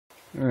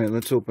Alright,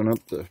 let's open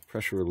up the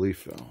pressure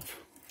relief valve.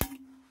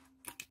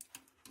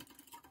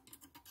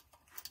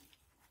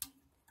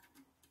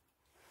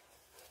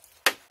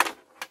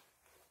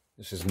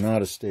 This is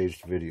not a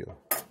staged video.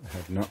 I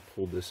have not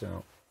pulled this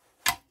out.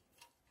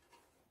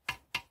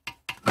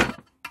 Of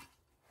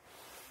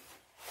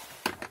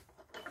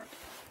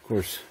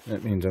course,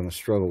 that means I'm going to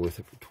struggle with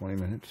it for 20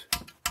 minutes.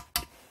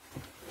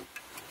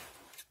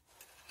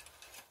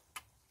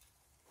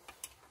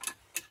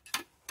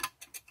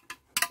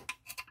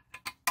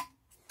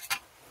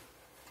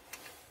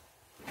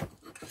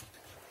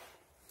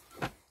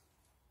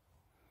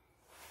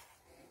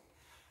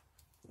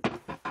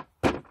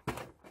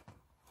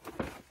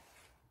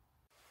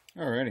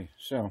 Alrighty,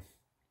 so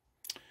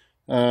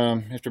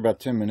after about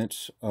 10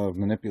 minutes of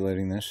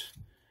manipulating this,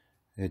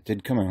 it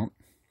did come out.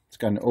 It's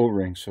got an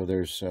O-ring, so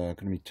there's going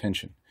to be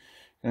tension.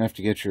 You're going to have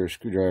to get your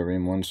screwdriver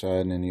in one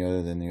side and then the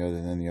other, then the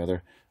other, then the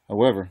other.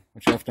 However,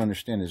 what you have to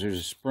understand is there's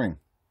a spring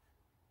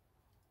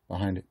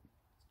behind it,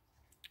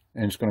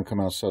 and it's going to come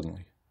out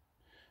suddenly.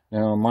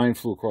 Now, mine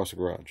flew across the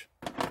garage.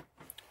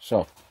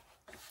 So,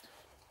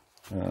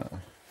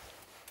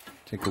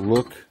 take a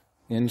look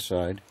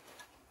inside.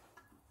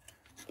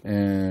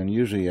 And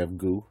usually you have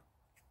goo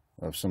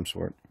of some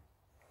sort.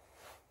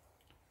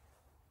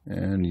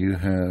 And you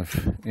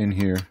have in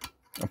here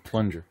a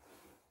plunger.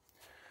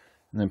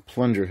 And that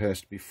plunger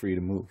has to be free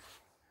to move.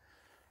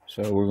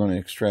 So we're going to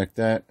extract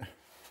that,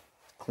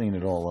 clean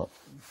it all up.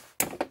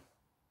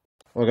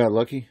 Well, I got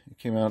lucky. It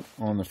came out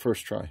on the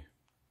first try,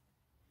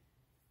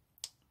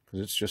 because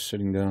it's just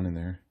sitting down in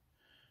there.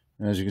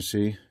 And as you can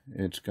see,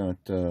 it's got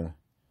a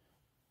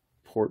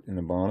port in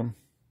the bottom.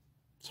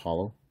 It's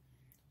hollow.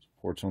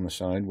 Ports on the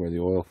side where the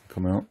oil can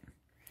come out.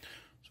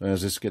 So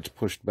as this gets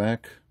pushed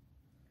back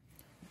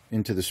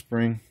into the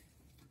spring,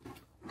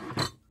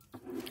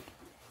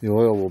 the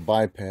oil will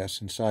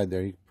bypass inside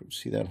there. You can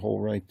see that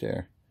hole right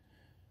there.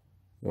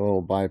 The oil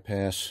will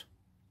bypass,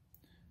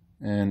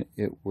 and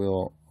it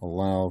will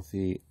allow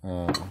the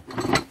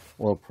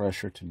oil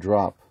pressure to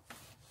drop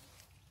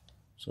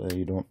so that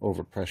you don't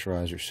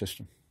overpressurize your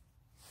system.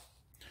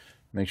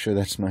 Make sure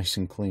that's nice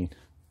and clean.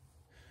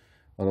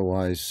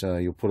 Otherwise,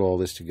 you'll put all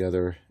this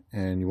together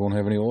and you won't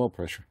have any oil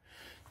pressure,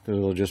 because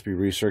it'll just be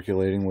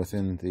recirculating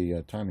within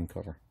the timing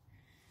cover.